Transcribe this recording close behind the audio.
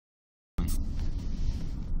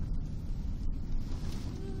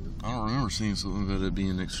I don't remember seeing something about it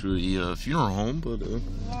being next to a funeral home, but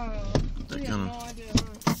wow. that kind of. No idea,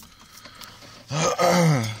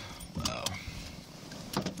 huh? Wow.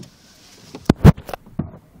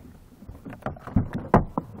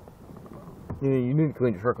 Yeah, you need to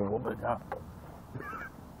clean your truck a little bit, huh?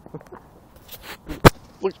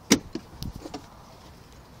 Look.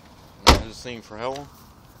 Had this thing for how long?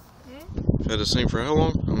 Had this thing for how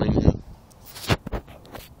long? I mean.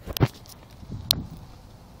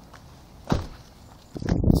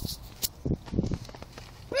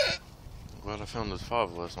 Glad I found this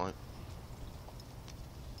 5 last night.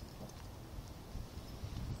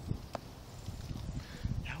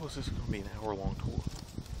 How is this going to be an hour-long tour?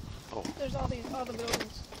 Oh. There's all these other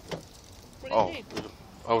buildings. What do you need?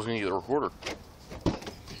 I was going to get the recorder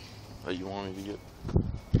that you wanted me to get.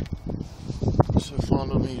 So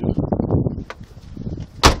fond of me.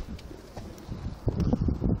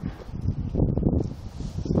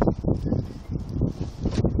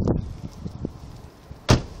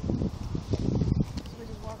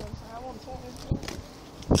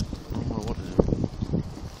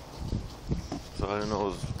 I didn't know it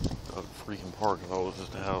was a freaking park. I thought it was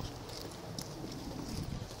just a house.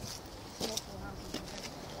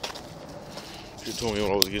 You told me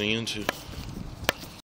what I was getting into.